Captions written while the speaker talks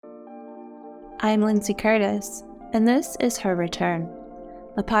I'm Lindsay Curtis, and this is Her Return,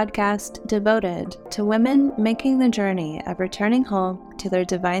 a podcast devoted to women making the journey of returning home to their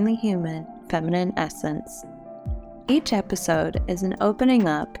divinely human, feminine essence. Each episode is an opening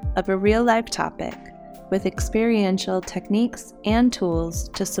up of a real-life topic with experiential techniques and tools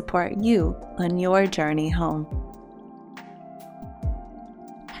to support you on your journey home.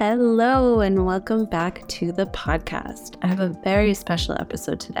 Hello and welcome back to the podcast. I have a very special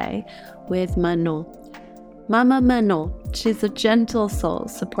episode today with Manon. Mama Manon, she's a gentle soul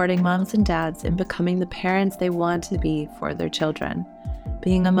supporting moms and dads in becoming the parents they want to be for their children.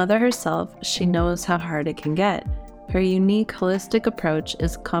 Being a mother herself, she knows how hard it can get. Her unique holistic approach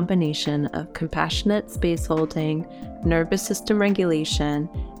is a combination of compassionate space holding, nervous system regulation,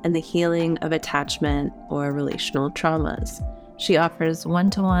 and the healing of attachment or relational traumas. She offers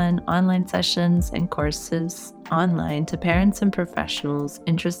one-to-one online sessions and courses online to parents and professionals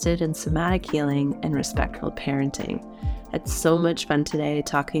interested in somatic healing and respectful parenting. It's so much fun today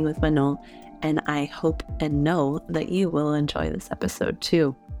talking with Manon, and I hope and know that you will enjoy this episode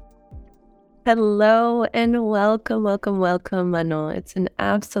too. Hello and welcome, Manon. It's an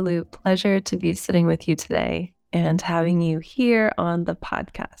absolute pleasure to be sitting with you today and having you here on the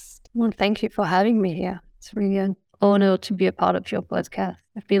podcast. Well, thank you for having me here. It's really an honor to be a part of your podcast.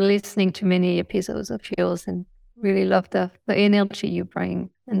 I've been listening to many episodes of yours and really love the energy you bring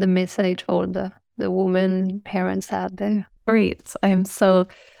and the message for the women parents out there. Great. I'm so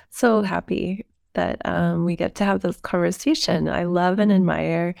happy that we get to have this conversation. I love and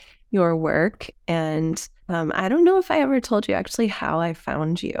admire your work. And I don't know if I ever told you actually how I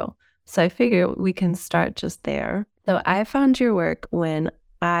found you. So I figure we can start just there. So I found your work when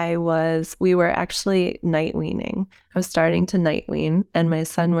we were actually night weaning. I was starting to night wean and my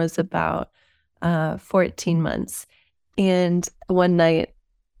son was about 14 months. And one night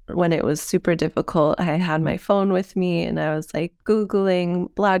when it was super difficult, I had my phone with me and I was like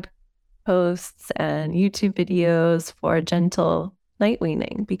Googling blog posts and YouTube videos for gentle night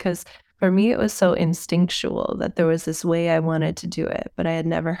weaning, because for me it was so instinctual that there was this way I wanted to do it, but I had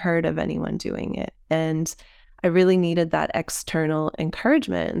never heard of anyone doing it. And I really needed that external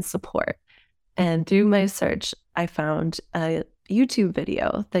encouragement and support. And through my search, I found a YouTube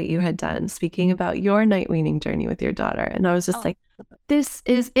video that you had done speaking about your night weaning journey with your daughter. And I was just like, this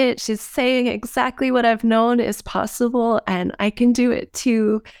is it. She's saying exactly what I've known is possible and I can do it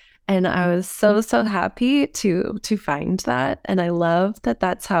too. And I was so happy to find that. And I love that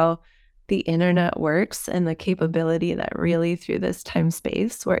that's how the internet works and the capability that really through this time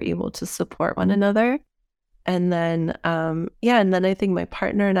space, we're able to support one another. And then, and then I think my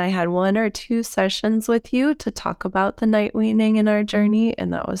partner and I had 1 or 2 sessions with you to talk about the night weaning in our journey.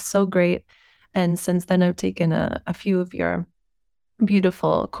 And that was so great. And since then, I've taken a few of your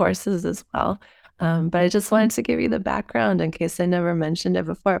beautiful courses as well. But I just wanted to give you the background in case I never mentioned it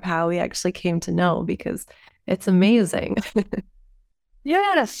before of how we actually came to know, because it's amazing.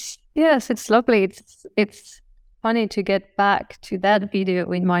 Yes, it's lovely. It's funny to get back to that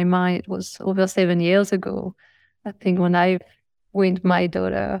video in my mind. It was over 7 years ago, I think, when I weaned my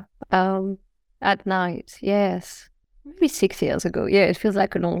daughter at night. Yes, maybe 6 years ago. Yeah, it feels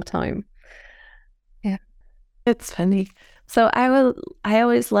like a long time. Yeah, it's funny. So I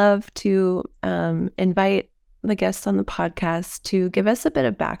always love to invite the guests on the podcast to give us a bit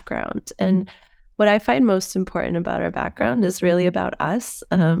of background. And what I find most important about our background is really about us.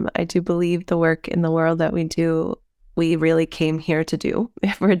 I do believe the work in the world that we do, we really came here to do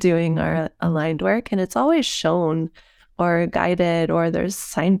if we're doing our aligned work. And it's always shown or guided, or there's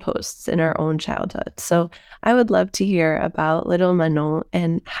signposts in our own childhood. So I would love to hear about little Manon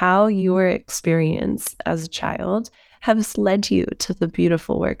and how your experience as a child has led you to the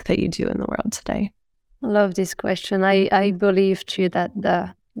beautiful work that you do in the world today. I love this question. I believe too that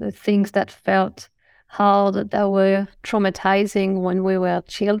the things that felt hard, that were traumatizing when we were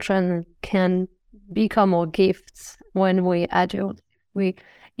children, can become our gifts when we adult.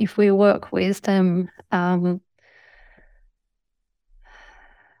 If we work with them. I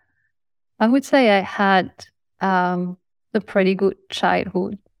would say I had a pretty good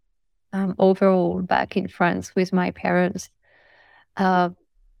childhood overall back in France with my parents. My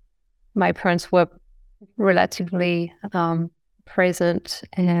parents were relatively present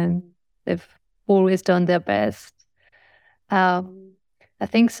and they've always done their best. I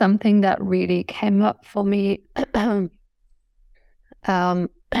think something that really came up for me, sorry,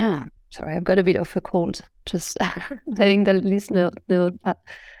 I've got a bit of a cold, just letting the listener know that.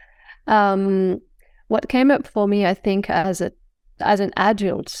 What came up for me, I think, as an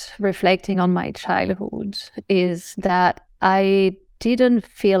adult reflecting on my childhood, is that I didn't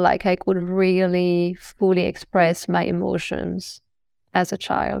feel like I could really fully express my emotions as a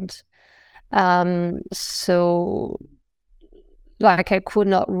child. So like I could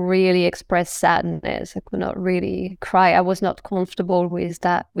not really express sadness. I could not really cry. I was not comfortable with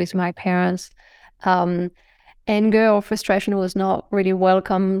that with my parents. Um, Anger or frustration was not really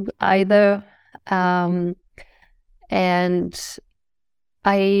welcome either. Um, and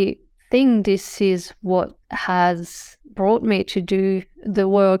I think this is what has brought me to do the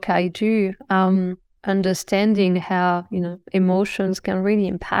work I do. Understanding how, emotions can really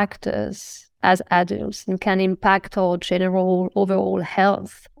impact us as adults and can impact our general overall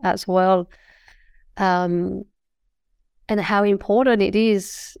health as well. And how important it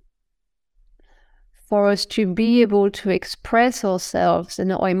is for us to be able to express ourselves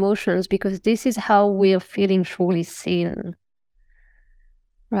and our emotions, because this is how we are feeling truly seen,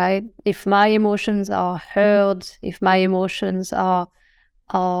 right? If my emotions are heard, if my emotions are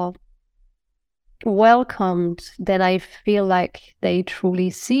welcomed, then I feel like they truly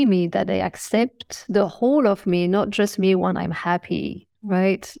see me, that they accept the whole of me, not just me when I'm happy,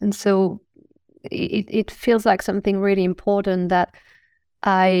 right? And so it feels like something really important that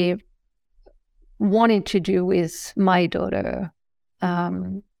I wanted to do with my daughter.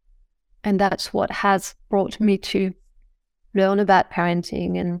 And that's what has brought me to learn about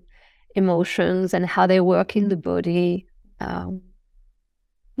parenting and emotions and how they work in the body.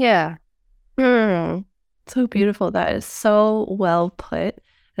 Yeah. Mm, so beautiful. That is so well put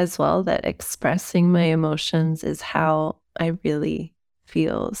as well, that expressing my emotions is how I really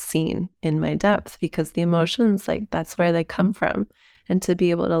feel seen in my depth, because the emotions, like, that's where they come from. And to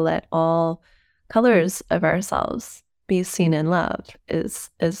be able to let all colors of ourselves be seen and loved is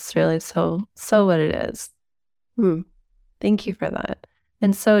really so what it is. Hmm. Thank you for that.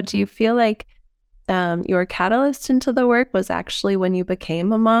 And so do you feel like your catalyst into the work was actually when you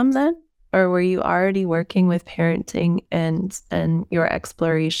became a mom then? Or were you already working with parenting and your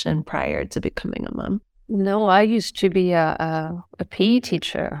exploration prior to becoming a mom? No, I used to be a PE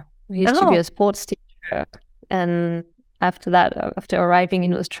teacher. I used to be Oh, a sports teacher. And after that, after arriving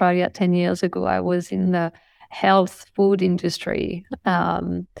in Australia 10 years ago, I was in the health food industry.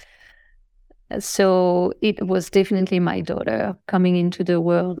 So it was definitely my daughter coming into the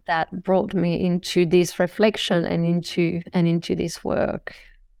world that brought me into this reflection and into this work.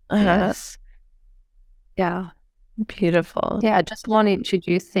 uh, Yes. Yeah. beautiful. Yeah, I just wanted to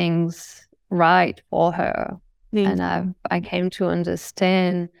do things right for her. Thank And I came to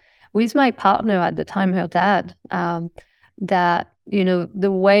understand with my partner at the time, her dad, that,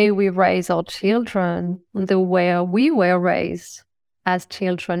 the way we raise our children, the way we were raised as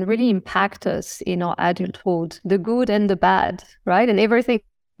children really impact us in our adulthood, the good and the bad, right? And everything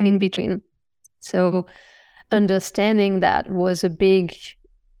in between. So understanding that was a big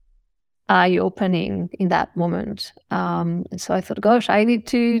eye-opening in that moment. So I thought, gosh, I need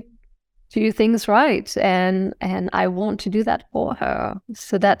to do things right, and I want to do that for her.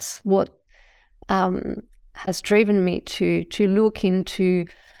 So that's what has driven me to look into,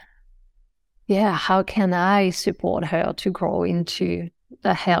 how can I support her to grow into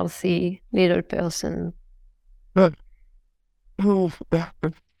a healthy little person. you.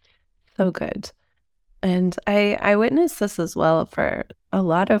 So good. And I witnessed this as well for a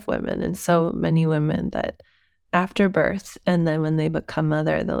lot of women, and so many women, that after birth and then when they become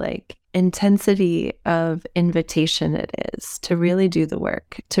mother, the like intensity of invitation it is to really do the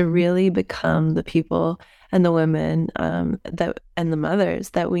work, to really become the people and the women that and the mothers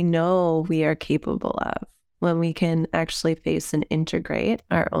that we know we are capable of, when we can actually face and integrate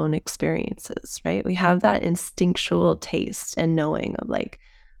our own experiences, right? We have that instinctual taste and knowing of like,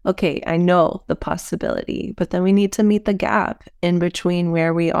 okay, I know the possibility, but then we need to meet the gap in between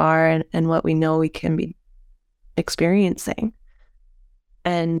where we are and what we know we can be experiencing.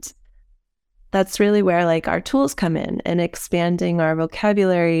 And that's really where like our tools come in, and expanding our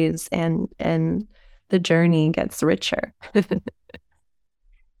vocabularies, and the journey gets richer.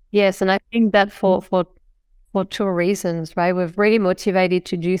 Yes, and I think that for two reasons, right? We're really motivated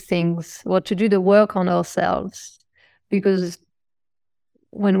to do things or to do the work on ourselves, because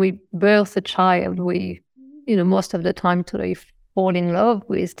when we birth a child, we, most of the time totally fall in love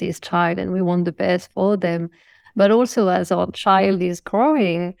with this child and we want the best for them. But also, as our child is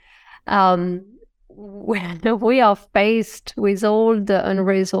growing, um, we are faced with all the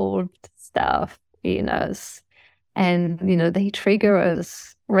unresolved stuff in us. And, they trigger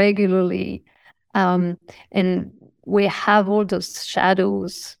us regularly. And we have all those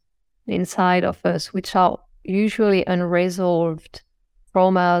shadows inside of us, which are usually unresolved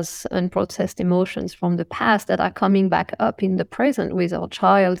traumas, unprocessed emotions from the past that are coming back up in the present with our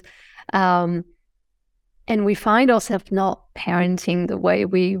child. And we find ourselves not parenting the way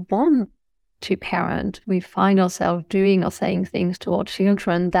we want to parent. We find ourselves doing or saying things to our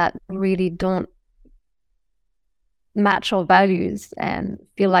children that really don't match our values and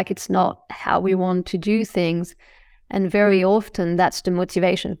feel like it's not how we want to do things. And very often that's the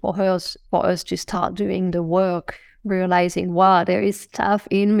motivation for us to start doing the work, realizing, wow, there is stuff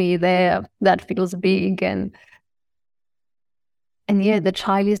in me there that feels big. And yeah, the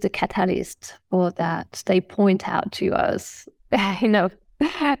child is the catalyst for that. They point out to us, in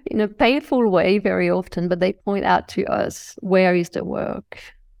a painful way very often, but they point out to us where is the work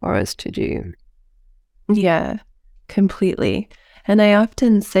for us to do. Yeah, completely. And I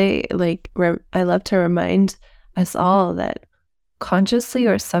often say, like, I love to remind us all that consciously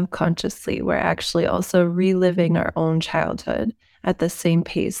or subconsciously, we're actually also reliving our own childhood at the same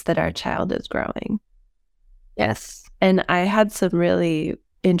pace that our child is growing. Yes. And I had some really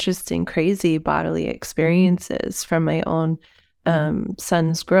interesting, crazy bodily experiences from my own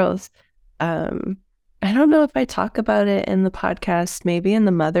son's growth. I don't know if I talk about it in the podcast, maybe in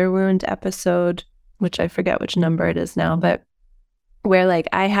the mother wound episode, which I forget which number it is now, but where like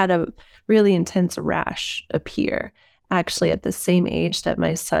I had a really intense rash appear actually at the same age that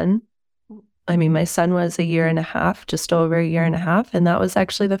my son. I mean, my son was a year and a half, just over a year and a half. And that was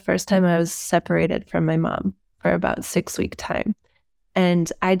actually the first time I was separated from my mom for about 6 week time.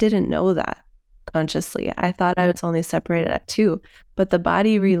 And I didn't know that consciously. I thought I was only separated at 2, but the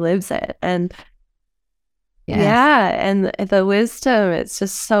body relives it. And Yes. yeah, and the wisdom, it's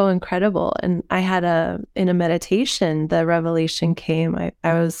just so incredible. And I had in a meditation, the revelation came.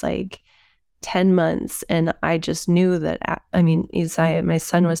 I was like 10 months and I just knew that, I mean, Isaiah, my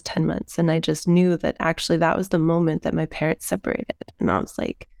son was 10 months and I just knew that actually that was the moment that my parents separated. And I was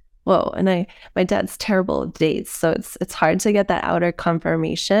like, whoa. And my dad's terrible at dates, so it's hard to get that outer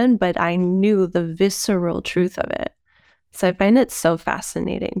confirmation, but I knew the visceral truth of it. So I find it so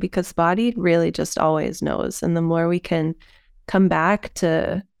fascinating because body really just always knows. And the more we can come back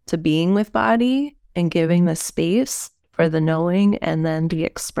to being with body and giving the space for the knowing and then the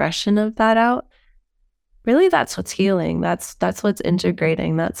expression of that out, really that's what's healing. That's what's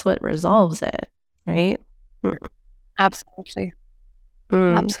integrating. That's what resolves it, right? Absolutely.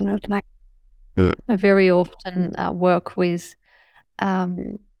 Absolutely. I very often work with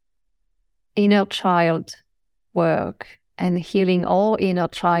inner child work and healing all inner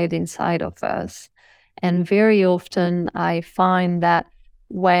child inside of us. And very often I find that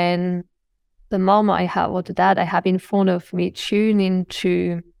when the mom I have or the dad I have in front of me tune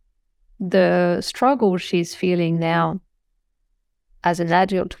into the struggle she's feeling now as an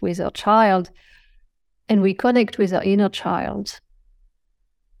adult with her child, and we connect with her inner child,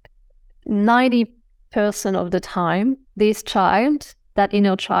 90% of the time, this child, that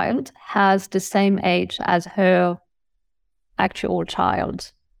inner child, has the same age as her actual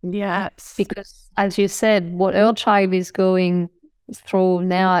child. Yes. Because, as you said, what her child is going through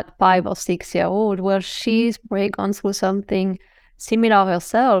now at 5 or 6 years old, well, she's probably gone through something similar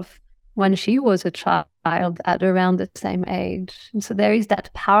herself when she was a child at around the same age. And so there is that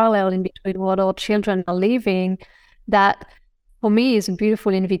parallel in between what our children are living that, for me, is a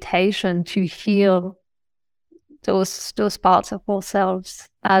beautiful invitation to heal those parts of ourselves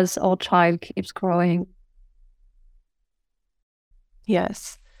as our child keeps growing.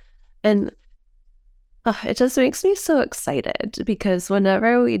 Yes. And it just makes me so excited because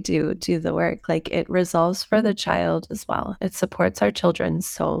whenever we do the work, like it resolves for the child as well. It supports our children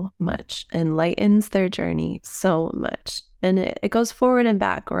so much and lightens their journey so much. And it goes forward and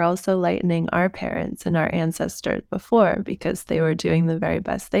back. We're also lightening our parents and our ancestors before because they were doing the very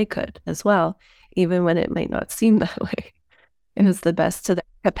best they could as well, even when it might not seem that way. It was the best to their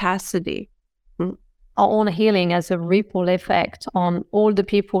capacity. Our own healing has a ripple effect on all the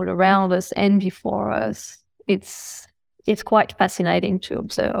people around us and before us. It's quite fascinating to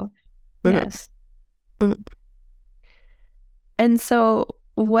observe. Yes. And so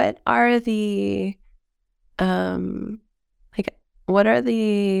what are the what are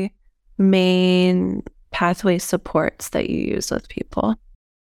the main pathway supports that you use with people?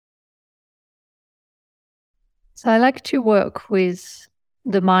 So I like to work with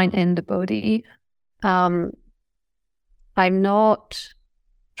the mind and the body. I'm not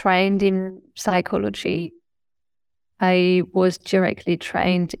trained in psychology. I was directly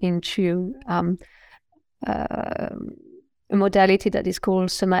trained into a modality that is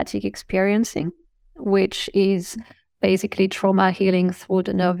called somatic experiencing, which is basically trauma healing through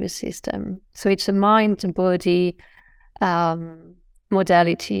the nervous system. So it's a mind-body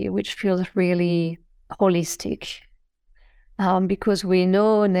modality, which feels really holistic, because we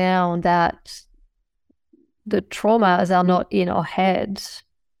know now that the traumas are not in our heads,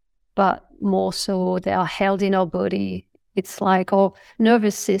 but more so they are held in our body. It's like our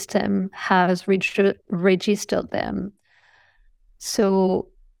nervous system has registered them. So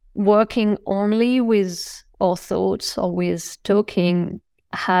working only with our thoughts or with talking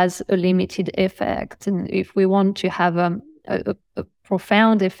has a limited effect. And if we want to have a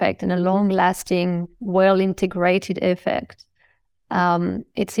profound effect and a long-lasting, well-integrated effect,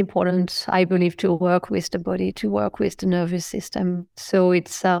 it's important, I believe, to work with the body, to work with the nervous system. So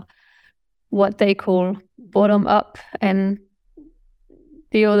it's what they call bottom up and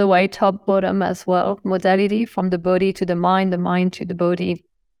the other way, top bottom as well, modality from the body to the mind to the body.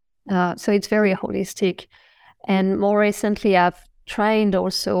 So it's very holistic. And more recently, I've trained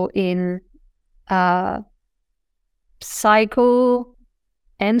also in psycho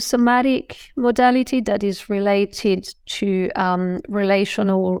and somatic modality that is related to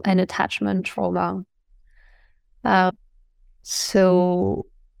relational and attachment trauma. So,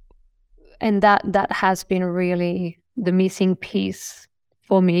 and that has been really the missing piece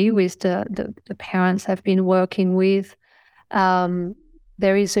for me with the parents I've been working with.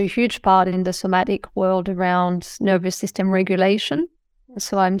 There is a huge part in the somatic world around nervous system regulation.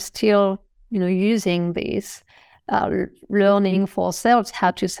 So I'm still, using this, learning for ourselves how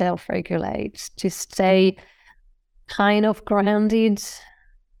to self-regulate, to stay kind of grounded,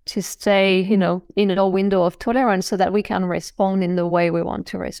 to stay, in a window of tolerance so that we can respond in the way we want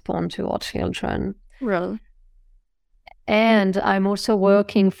to respond to our children. Right. And I'm also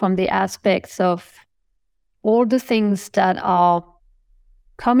working from the aspects of all the things that are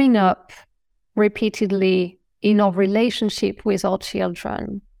coming up repeatedly in our relationship with our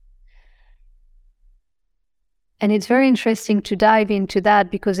children. And it's very interesting to dive into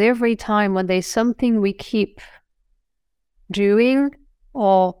that, because every time when there's something we keep doing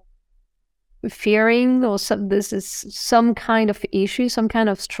or fearing, or this is some kind of issue, some kind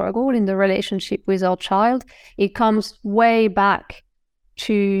of struggle in the relationship with our child, it comes way back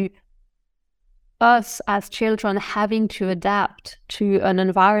to us as children having to adapt to an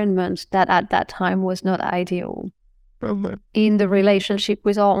environment that at that time was not ideal. Mm-hmm. In the relationship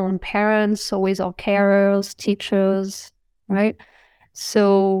with our own parents or with our carers, teachers, right?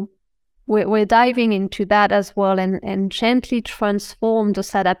 So we're diving into that as well, and gently transform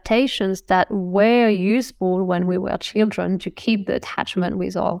those adaptations that were useful when we were children to keep the attachment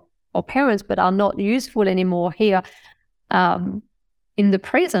with our parents, but are not useful anymore here in the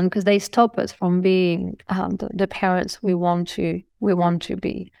present, because they stop us from being the parents we want to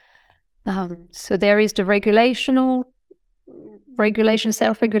be. So there is the regulation,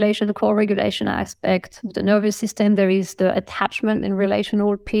 self-regulation, the co-regulation aspect of the nervous system. There is the attachment and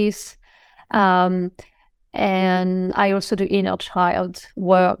relational piece. And I also do inner child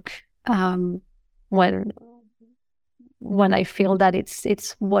work when I feel that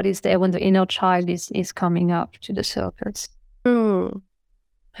it's what is there when the inner child is coming up to the surface. I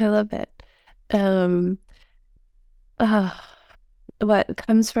love it. What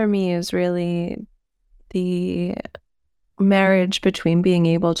comes for me is really the marriage between being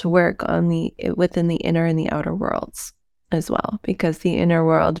able to work within the inner and the outer worlds as well, because the inner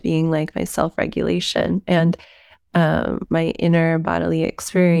world being like my self-regulation and my inner bodily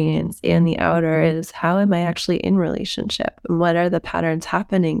experience, and the outer is how am I actually in relationship, and what are the patterns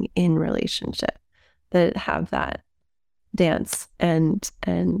happening in relationship that have that dance and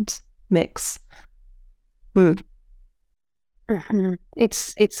mix.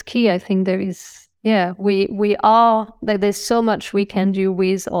 It's key. I think there is, we are, there's so much we can do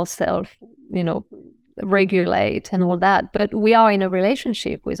with ourselves, regulate and all that, but we are in a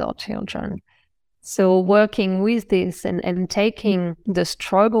relationship with our children. So working with this and taking the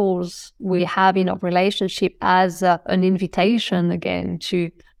struggles we have in our relationship as an invitation again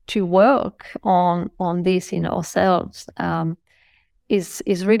to work on this in ourselves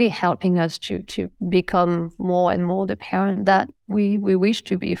is really helping us to become more and more the parent that we wish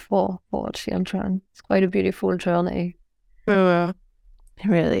to be for our children. It's quite a beautiful journey. It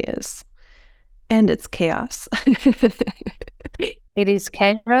really is. And it's chaos. It is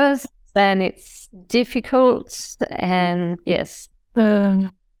chaos, and it's difficult, and yes,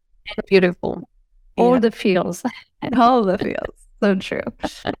 beautiful. All the feels. All the feels. So true.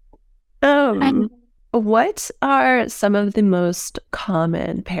 What are some of the most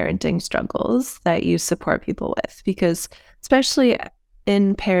common parenting struggles that you support people with? Because especially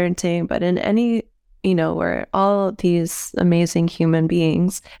in parenting, but in any, we're all these amazing human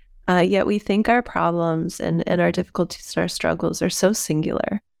beings. Yet we think our problems and our difficulties and our struggles are so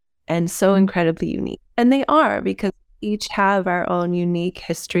singular and so incredibly unique. And they are, because each have our own unique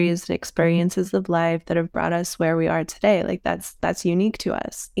histories and experiences of life that have brought us where we are today. Like that's unique to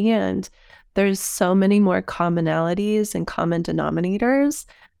us. And there's so many more commonalities and common denominators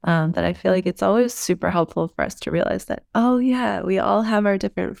that I feel like it's always super helpful for us to realize that, oh yeah, we all have our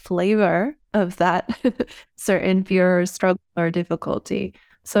different flavor of that certain fear or struggle or difficulty.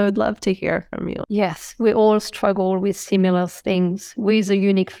 So I'd love to hear from you. Yes, we all struggle with similar things with a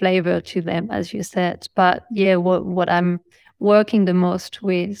unique flavor to them, as you said. But yeah, what I'm working the most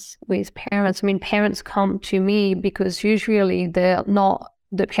with parents, I mean, parents come to me because usually they're not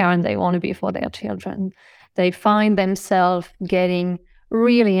the parent they want to be for their children. They find themselves getting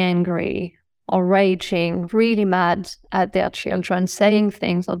really angry or raging, really mad at their children, saying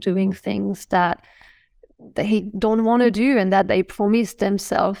things or doing things that they don't want to do and that they promised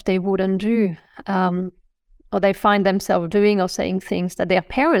themselves they wouldn't do. Or they find themselves doing or saying things that their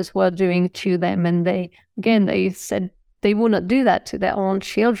parents were doing to them. And they said they would not do that to their own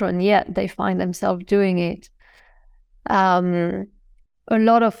children, yet they find themselves doing it. A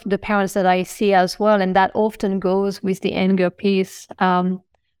lot of the parents that I see as well, and that often goes with the anger piece,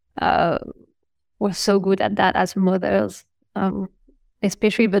 we're so good at that as mothers,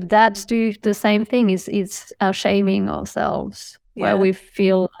 especially. But dads do the same thing. Is shaming ourselves, where we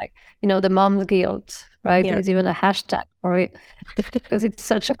feel like, the mom's guilt, right? Yeah. There's even a hashtag for it because it's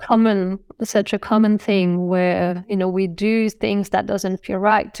such a common thing where we do things that doesn't feel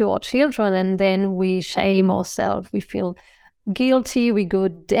right to our children, and then we shame ourselves. We feel guilty. We go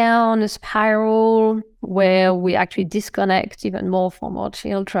down a spiral where we actually disconnect even more from our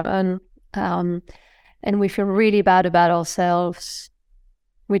children. And we feel really bad about ourselves,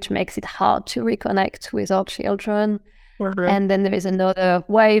 which makes it hard to reconnect with our children. Mm-hmm. And then there is another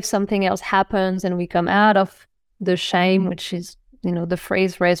wave, something else happens, and we come out of the shame, which is, the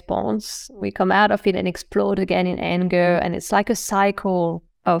freeze response. We come out of it and explode again in anger. And it's like a cycle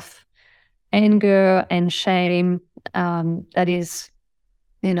of anger and shame that is,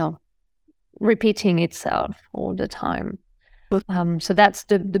 repeating itself all the time. So that's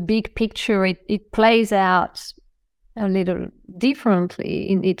the big picture. It plays out a little differently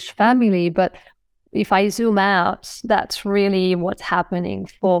in each family, but if I zoom out, that's really what's happening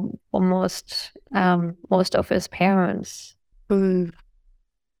for most of us parents. And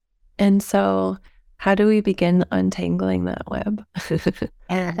so, how do we begin untangling that web?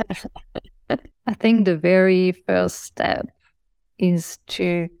 I think the very first step is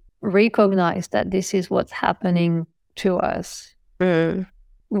to recognize that this is what's happening to us,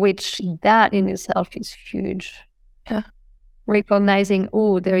 which that in itself is huge. Yeah. Recognizing,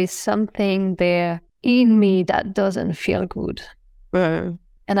 there is something there in me that doesn't feel good. And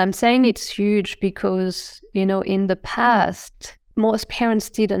I'm saying it's huge because, in the past, most parents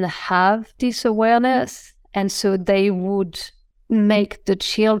didn't have this awareness. And so they would make the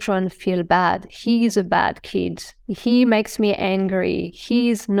children feel bad. He's a bad kid. He makes me angry.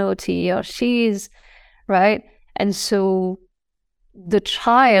 He's naughty, or she's, right? And so the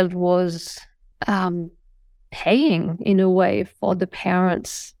child was paying, in a way, for the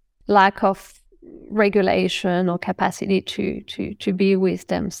parents' lack of regulation or capacity to be with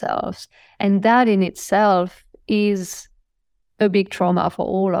themselves. And that in itself is a big trauma for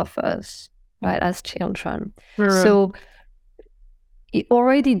all of us, right, as children. So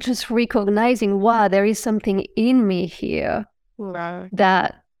already just recognizing, wow, there is something in me here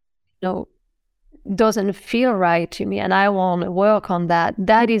that, doesn't feel right to me, and I want to work on that.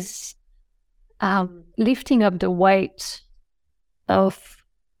 That is lifting up the weight of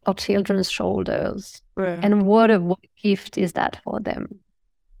our children's shoulders. And what a gift is that for them?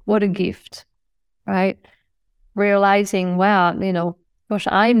 What a gift, right? Realizing, wow, gosh,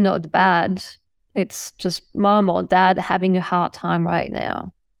 I'm not bad. It's just mom or dad having a hard time right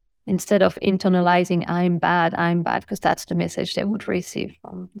now. Instead of internalizing, I'm bad, because that's the message they would receive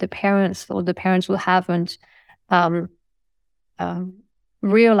from the parents, or the parents who haven't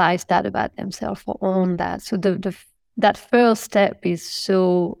realized that about themselves or own that. So that first step is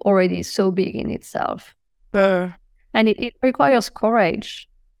already so big in itself. And it requires courage,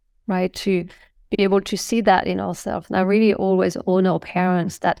 right, to be able to see that in ourselves. And I really always honor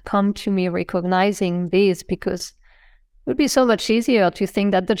parents that come to me recognizing this, because it would be so much easier to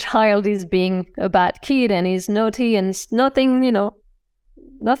think that the child is being a bad kid and is naughty and it's nothing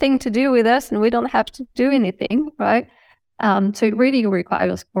to do with us, and we don't have to do anything, right? So it really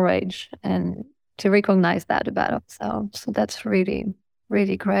requires courage and to recognize that about ourselves. So that's really,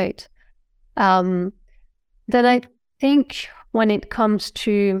 really great. Then I think when it comes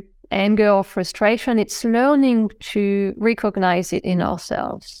to anger or frustration, it's learning to recognize it in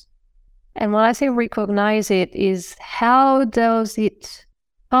ourselves. And when I say recognize it, is how does it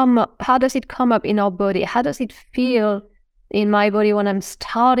come up? How does it come up in our body? How does it feel in my body when I'm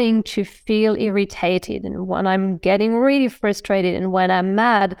starting to feel irritated and when I'm getting really frustrated and when I'm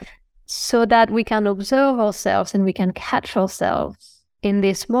mad, so that we can observe ourselves and we can catch ourselves in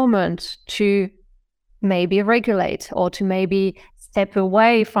this moment to maybe regulate or to maybe step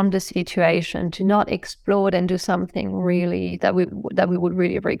away from the situation, to not explode and do something really that we would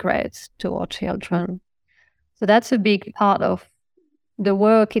really regret to our children. So that's a big part of the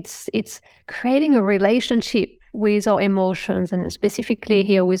work. It's creating a relationship with our emotions, and specifically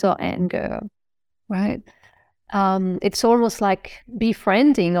here with our anger, right? It's almost like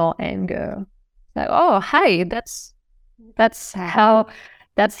befriending our anger. Like, oh, hey, that's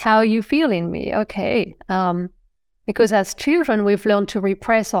how you feel in me. Okay. Because as children, we've learned to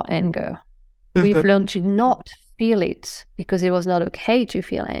repress our anger. We've learned to not feel it because it was not okay to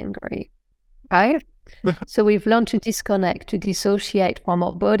feel angry, right? So we've learned to disconnect, to dissociate from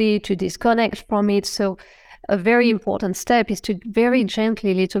our body, to disconnect from it. So a very important step is to very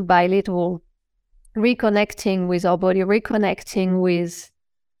gently, little by little, reconnecting with our body, reconnecting with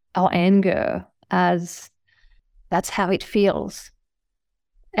our anger as that's how it feels,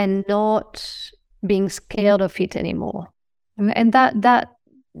 and not being scared of it anymore. And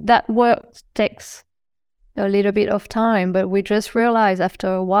that work takes a little bit of time, but we just realize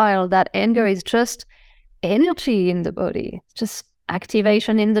after a while that anger is just energy in the body, just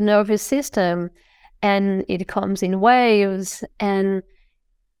activation in the nervous system, and it comes in waves, and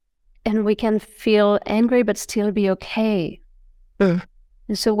we can feel angry but still be okay. And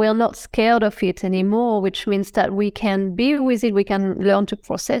so we're not scared of it anymore, which means that we can be with it, we can learn to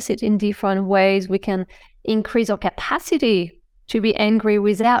process it in different ways, we can increase our capacity to be angry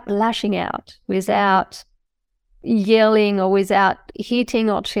without lashing out, without yelling, or without hitting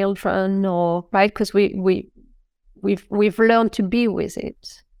our children, or right, because we've learned to be with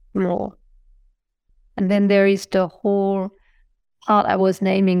it more. And then there is the whole part I was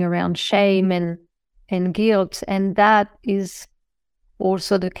naming around shame and guilt, and that is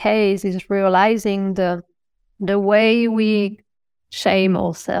also the case, is realizing the way we shame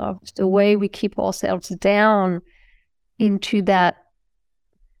ourselves, the way we keep ourselves down into that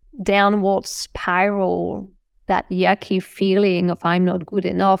downward spiral, that yucky feeling of I'm not good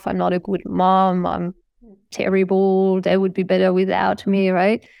enough, I'm not a good mom, I'm terrible, they would be better without me,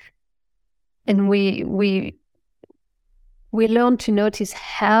 right? And we learn to notice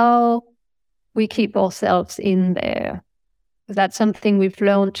how we keep ourselves in there. That's something we've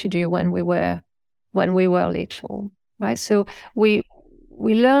learned to do when we were little, right? So we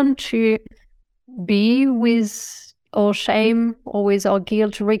learn to be with our shame or with our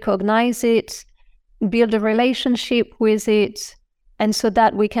guilt, recognize it, build a relationship with it, and so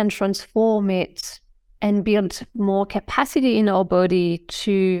that we can transform it and build more capacity in our body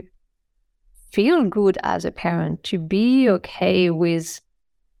to feel good as a parent, to be okay with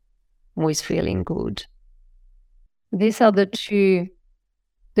feeling good. These are the two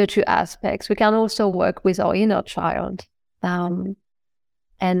aspects. We can also work with our inner child, and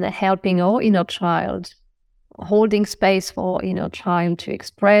helping our inner child, holding space for our inner child to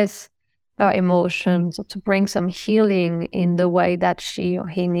express our emotions, or to bring some healing in the way that she or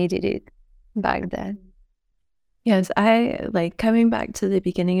he needed it back then. Yes, I like coming back to the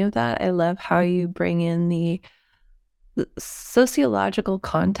beginning of that. I love how you bring in the sociological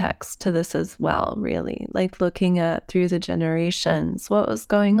context to this as well, really, like looking at through the generations, what was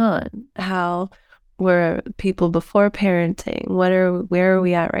going on, how were people before parenting, where are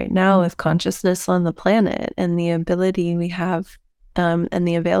we at right now with consciousness on the planet, and the ability we have and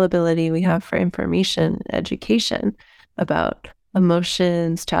the availability we have for information, education about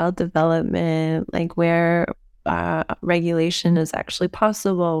emotions, child development, like where regulation is actually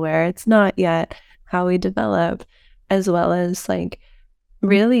possible, where it's not yet, how we develop, as well as like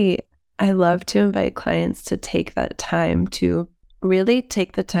really, I love to invite clients to take that time to really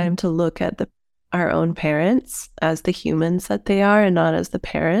take the time to look at our own parents as the humans that they are and not as the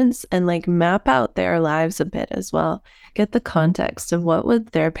parents, and like map out their lives a bit as well. Get the context of what were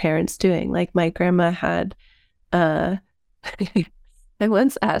their parents doing. Like my grandma had, I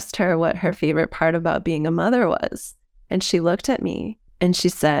once asked her what her favorite part about being a mother was. And she looked at me and she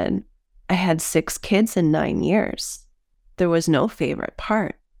said, I had 6 kids in 9 years. There was no favorite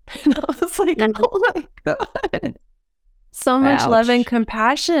part. And I was like, oh my God. So much love and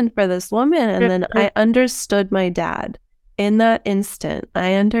compassion for this woman. And then I understood my dad. In that instant,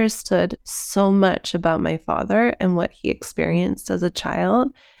 I understood so much about my father and what he experienced as a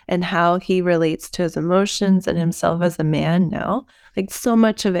child. and how he relates to his emotions and himself as a man now. Like so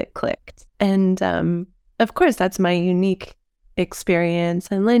much of it clicked. And of course, that's my unique experience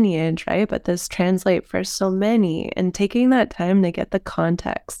and lineage, right? But this translates for so many. And taking that time to get the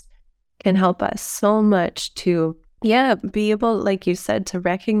context can help us so much to, be able, like you said, to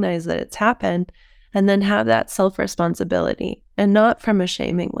recognize that it's happened and then have that self-responsibility, and not from a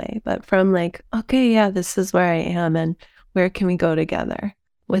shaming way, but from like, okay, yeah, this is where I am and where can we go together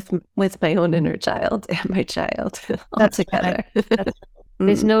with my own inner child and my child all That's together. right.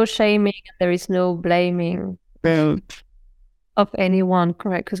 There's no shaming, there is no blaming of anyone,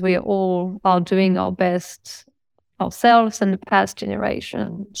 correct? Because we all are doing our best ourselves and the past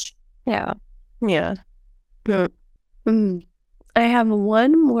generations. Yeah. I have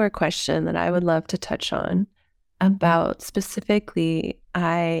one more question that I would love to touch on about specifically,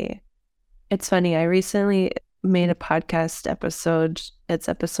 it's funny, I recently made a podcast episode. It's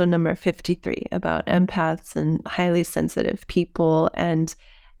episode number 53 about empaths and highly sensitive people, and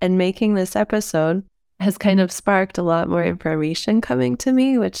making this episode has kind of sparked a lot more information coming to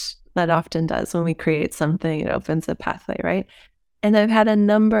me, which that often does when we create something. It opens a pathway, right? And I've had a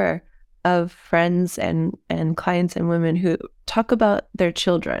number of friends and clients and women who talk about their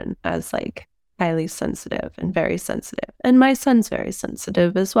children as like highly sensitive and very sensitive. And my son's very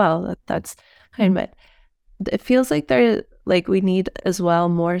sensitive as well. That's fine, but it feels like we need as well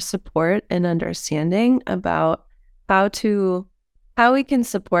more support and understanding about how we can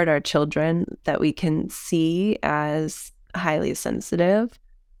support our children that we can see as highly sensitive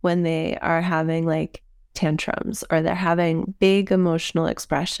when they are having like tantrums or they're having big emotional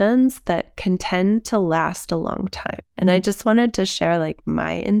expressions that can tend to last a long time. And I just wanted to share like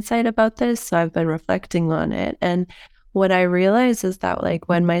my insight about this. So I've been reflecting on it. And what I realize is that like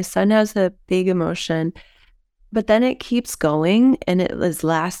when my son has a big emotion, but then it keeps going and it is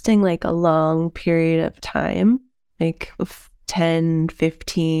lasting like a long period of time, like 10,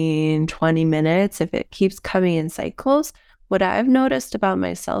 15, 20 minutes, if it keeps coming in cycles, what I've noticed about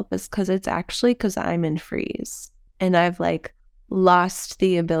myself is it's actually because I'm in freeze and I've like lost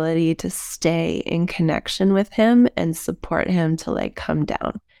the ability to stay in connection with him and support him to like come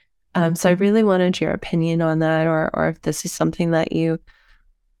down. So I really wanted your opinion on that, or if this is something that you,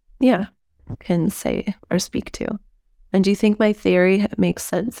 can say or speak to. And do you think my theory makes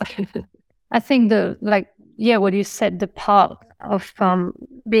sense? I think what you said, the part of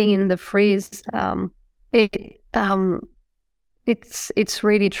being in the freeze, it's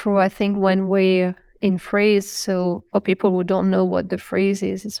really true. I think when we're in freeze, so for people who don't know what the freeze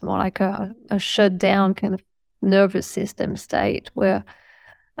is, it's more like a shutdown kind of nervous system state where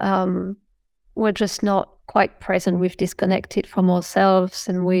we're just not quite present. We've disconnected from ourselves,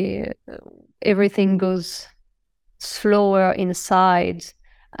 and everything goes slower inside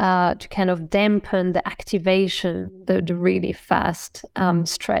to kind of dampen the activation, the really fast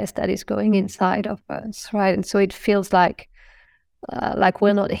stress that is going inside of us, right? And so it feels like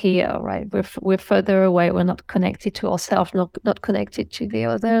we're not here, right? We're further away. We're not connected to ourselves, not connected to the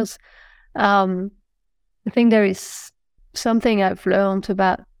others. I think there is something I've learned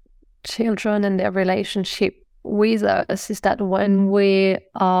about children and their relationship with us is that when we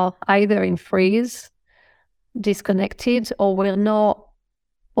are either in freeze, disconnected, or we're not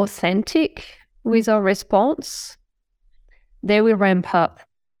authentic with our response, they will ramp up.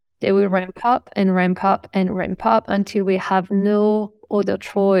 They will ramp up and ramp up and ramp up until we have no other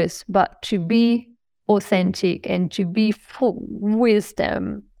choice but to be authentic and to be full with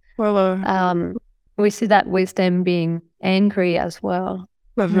them. We see that with them being angry as well.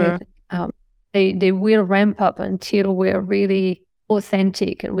 Right? They will ramp up until we're really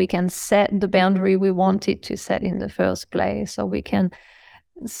authentic and we can set the boundary we wanted to set in the first place, or we can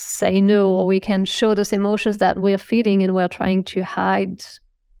say no, or we can show those emotions that we're feeling and we're trying to hide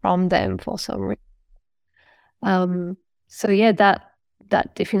from them for some reason.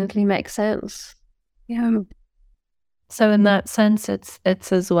 That definitely makes sense. Yeah. So in that sense, it's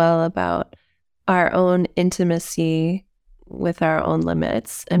as well about our own intimacy with our own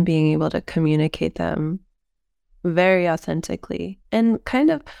limits and being able to communicate them very authentically. And kind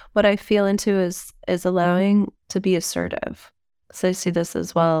of what I feel into is allowing to be assertive. So I see this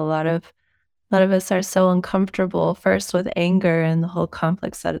as well. A lot of us are so uncomfortable first with anger and the whole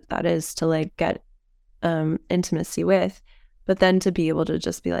complex that is to like get intimacy with, but then to be able to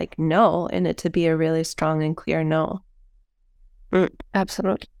just be like no, and it to be a really strong and clear no.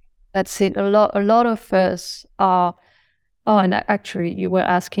 Absolutely, that's it. A lot of us are. Oh, and actually, you were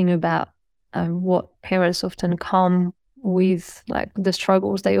asking about what parents often come with, like the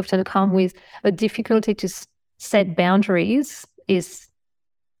struggles they often come with. A difficulty to set boundaries is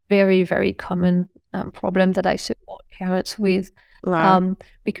very, very common problem that I support parents with. Wow.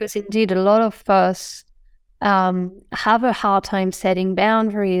 Because indeed, a lot of us have a hard time setting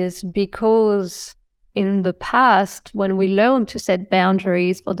boundaries because in the past, when we learned to set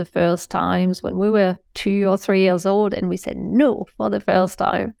boundaries for the first times, when we were 2 or 3 years old and we said no for the first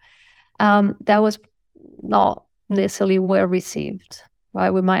time, that was not necessarily well received,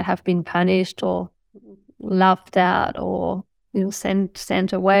 right? We might have been punished or laughed at or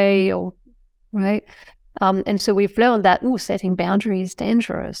sent away, or right. And so we've learned that setting boundaries is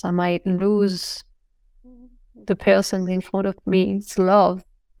dangerous. I might lose the person in front of me's love,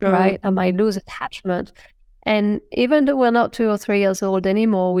 right? I might lose attachment. And even though we're not 2 or 3 years old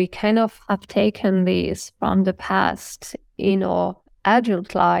anymore, we kind of have taken these from the past in our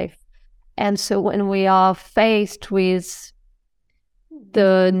adult life. And so when we are faced with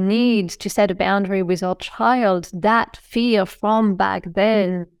the need to set a boundary with our child, that fear from back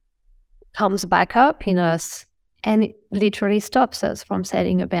then comes back up in us and it literally stops us from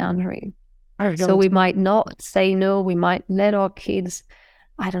setting a boundary. So we might not say no. We might let our kids,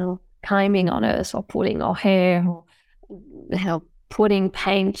 I don't know, climbing on us or pulling our hair or putting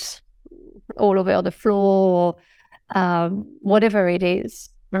paint all over the floor or whatever it is.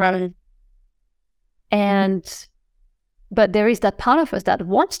 Right. But there is that part of us that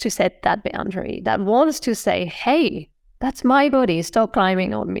wants to set that boundary, that wants to say, hey, that's my body, stop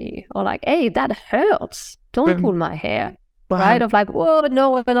climbing on me. Or like, hey, that hurts, don't pull my hair. Right? Of like, whoa,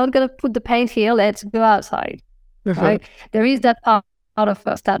 no, we're not going to put the paint here. Let's go outside. Right? There is that part of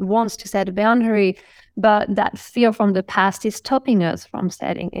us that wants to set a boundary, but that fear from the past is stopping us from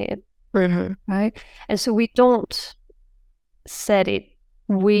setting it. Right? And so we don't set it.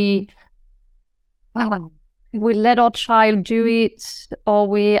 We let our child do it, or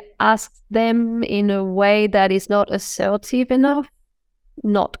we ask them in a way that is not assertive enough,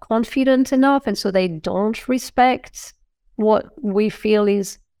 not confident enough, and so they don't respect what we feel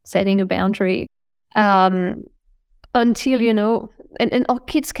is setting a boundary. Until, and our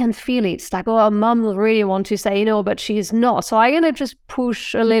kids can feel it. It's like, oh, our mom will really want to say no, but she's not. So I'm going to just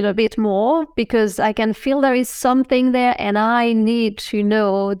push a little bit more because I can feel there is something there and I need to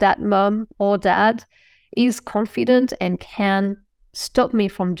know that mom or dad is confident and can stop me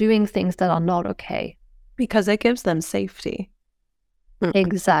from doing things that are not okay. Because it gives them safety.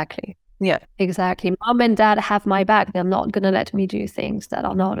 Exactly. Yeah. Exactly. Mom and dad have my back. They're not going to let me do things that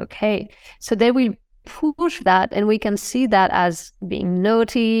are not okay. So they will push that, and we can see that as being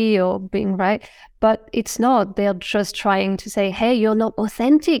naughty or being right. But it's not. They're just trying to say, hey, you're not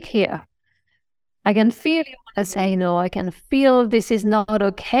authentic here. I can feel you want to say no. I can feel this is not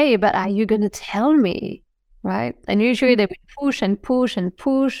okay, but are you going to tell me? Right? And usually they will push and push and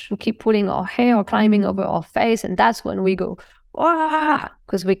push and keep pulling our hair or climbing over our face. And that's when we go,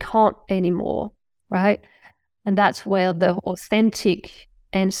 because we can't anymore, right? And that's where the authentic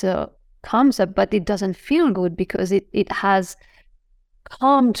answer comes up, but it doesn't feel good because it has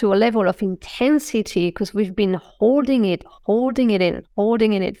come to a level of intensity because we've been holding it in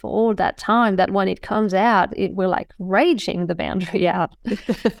for all that time, that when it comes out, we're like raging the boundary out.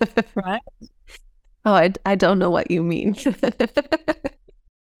 Right? Oh, I don't know what you mean.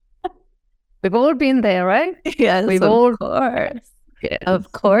 We've all been there, right? Yes, of course. Yes.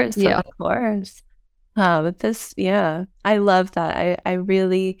 Of course. Yeah. Of course. But this, I love that. I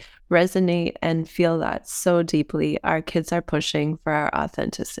really resonate and feel that so deeply. Our kids are pushing for our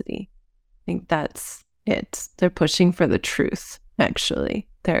authenticity. I think that's it. They're pushing for the truth, actually.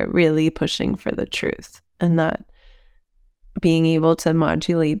 They're really pushing for the truth. And that being able to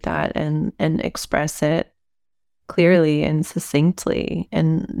modulate that and express it clearly and succinctly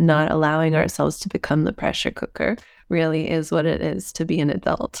and not allowing ourselves to become the pressure cooker really is what it is to be an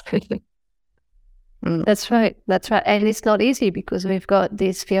adult. That's right. That's right. And it's not easy because we've got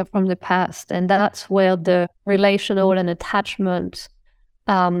this fear from the past. And that's where the relational and attachment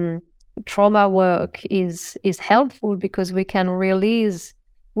trauma work is helpful, because we can release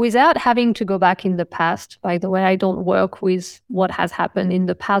without having to go back in the past. By the way, I don't work with what has happened in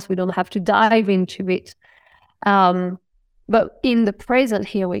the past. We don't have to dive into it. But in the present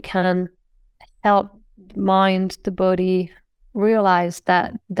here, we can help the mind, the body realize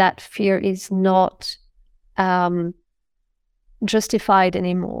that that fear is not justified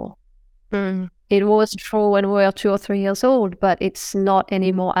anymore. It was true when we were 2 or 3 years old, but it's not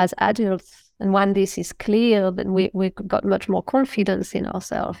anymore as adults. And when this is clear, then we got much more confidence in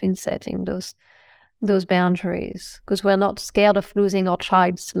ourselves in setting those boundaries, because we're not scared of losing our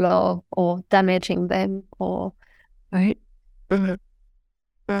child's love or damaging them, or right.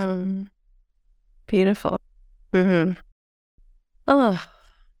 Beautiful. Oh,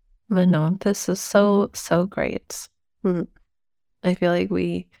 Manon, this is so great. I feel like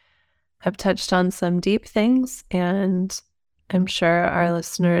we have touched on some deep things, and I'm sure our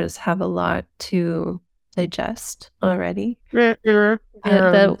listeners have a lot to digest already. Yeah, there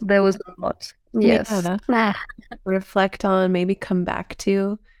was a lot. Yes. Yeah. Reflect on, maybe come back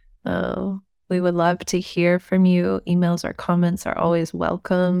to. We would love to hear from you. Emails or comments are always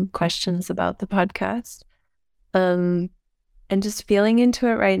welcome. Questions about the podcast. And just feeling into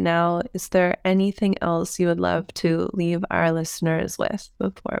it right now, is there anything else you would love to leave our listeners with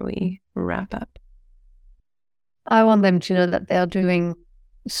before we wrap up? I want them to know that they're doing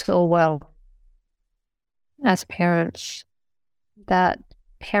so well as parents, that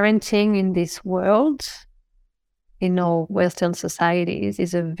parenting in this world, in our Western societies,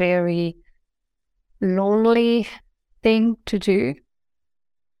 is a very lonely thing to do.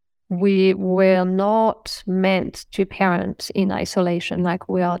 We were not meant to parent in isolation like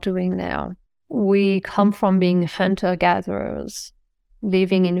we are doing now. We come from being hunter-gatherers,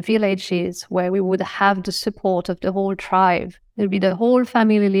 living in villages where we would have the support of the whole tribe. There would be the whole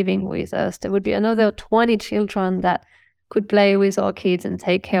family living with us. There would be another 20 children that could play with our kids and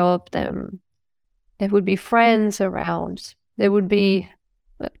take care of them. There would be friends around. There would be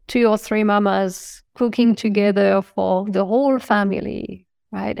 2 or 3 mamas cooking together for the whole family,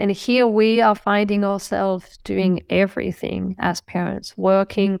 right? And here we are finding ourselves doing everything as parents,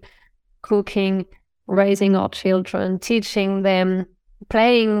 working, cooking, raising our children, teaching them,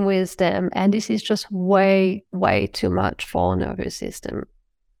 playing with them. And this is just way, way too much for our nervous system.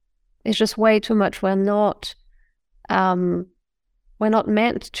 It's just way too much. We're not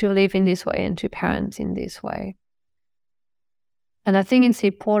meant to live in this way and to parent in this way. And I think it's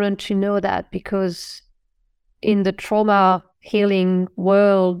important to know that, because in the trauma healing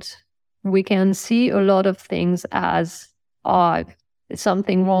world, we can see a lot of things as, oh, there's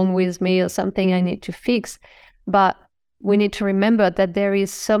something wrong with me or something I need to fix. But we need to remember that there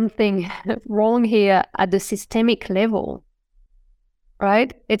is something wrong here at the systemic level,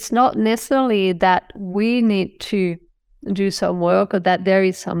 right? It's not necessarily that we need to do some work or that there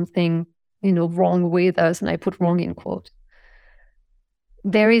is something, wrong with us, and I put wrong in quotes.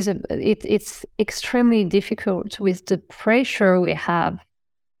 It's extremely difficult with the pressure we have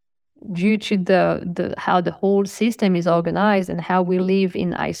due to the how the whole system is organized and how we live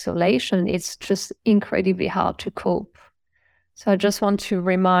in isolation. It's just incredibly hard to cope. So I just want to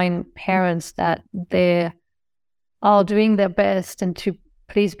remind parents that they are doing their best and to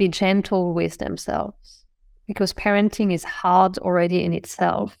please be gentle with themselves, because parenting is hard already in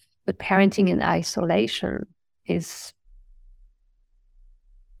itself, but parenting in isolation is,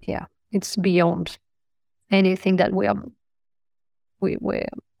 it's beyond anything that we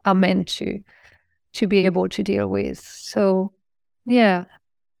are meant to be able to deal with. So,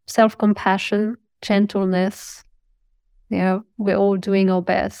 self-compassion, gentleness. We're all doing our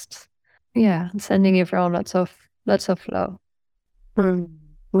best. And sending everyone lots of love.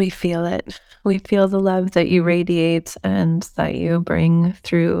 We feel it. We feel the love that you radiate and that you bring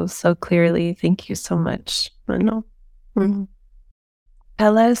through so clearly. Thank you so much, Manon.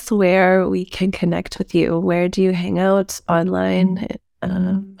 Tell us where we can connect with you. Where do you hang out online?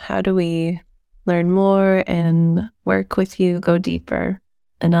 How do we learn more and work with you, go deeper?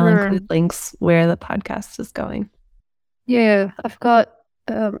 And I'll include links where the podcast is going. I've got,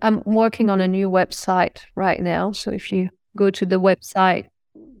 I'm working on a new website right now. So if you go to the website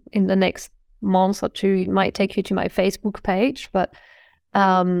in the next month or 2, it might take you to my Facebook page, but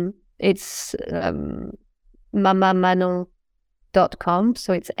it's mamamanon.com.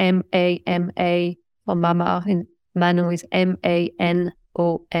 So it's MAMA for mama, and Manon is MANON.com.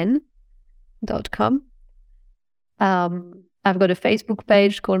 I've got a Facebook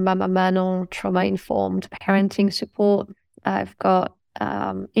page called Mama Manon Trauma Informed Parenting Support. I've got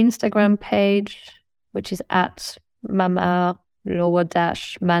Instagram page, which is at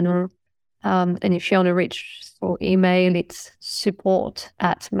mama_Manon. And if you want to reach for email, it's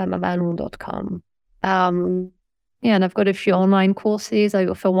support@mamamanon.com. And I've got a few online courses. I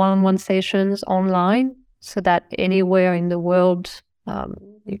offer one-on-one sessions online, so that anywhere in the world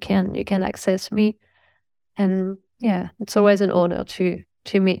you can access me. And it's always an honor to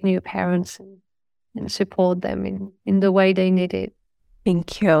meet new parents and support them in the way they need it.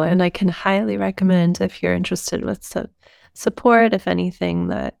 Thank you. And I can highly recommend, if you're interested with support, if anything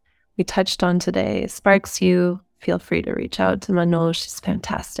that we touched on today sparks you, feel free to reach out to Manon. She's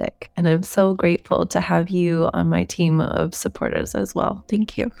fantastic. And I'm so grateful to have you on my team of supporters as well.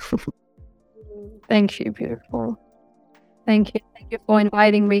 Thank you. Thank you, beautiful. Thank you. Thank you for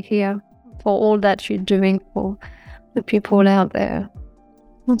inviting me here, for all that you're doing for the people out there.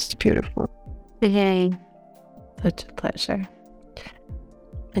 It's beautiful. Yay. Such a pleasure.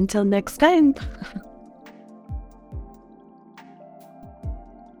 Until next time.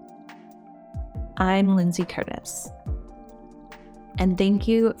 I'm Lindsay Curtis, and thank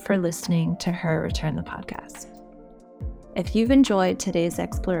you for listening to Her Return the podcast. If you've enjoyed today's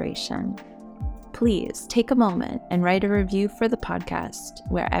exploration, please take a moment and write a review for the podcast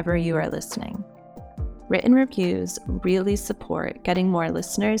wherever you are listening. Written reviews really support getting more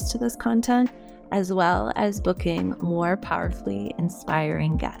listeners to this content, as well as booking more powerfully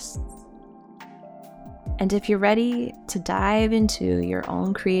inspiring guests. And if you're ready to dive into your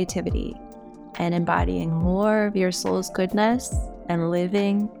own creativity and embodying more of your soul's goodness and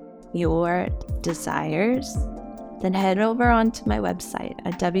living your desires, then head over onto my website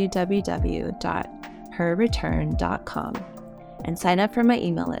at www.herreturn.com and sign up for my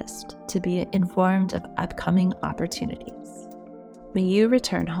email list to be informed of upcoming opportunities. May you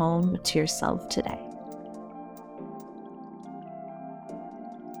return home to yourself today.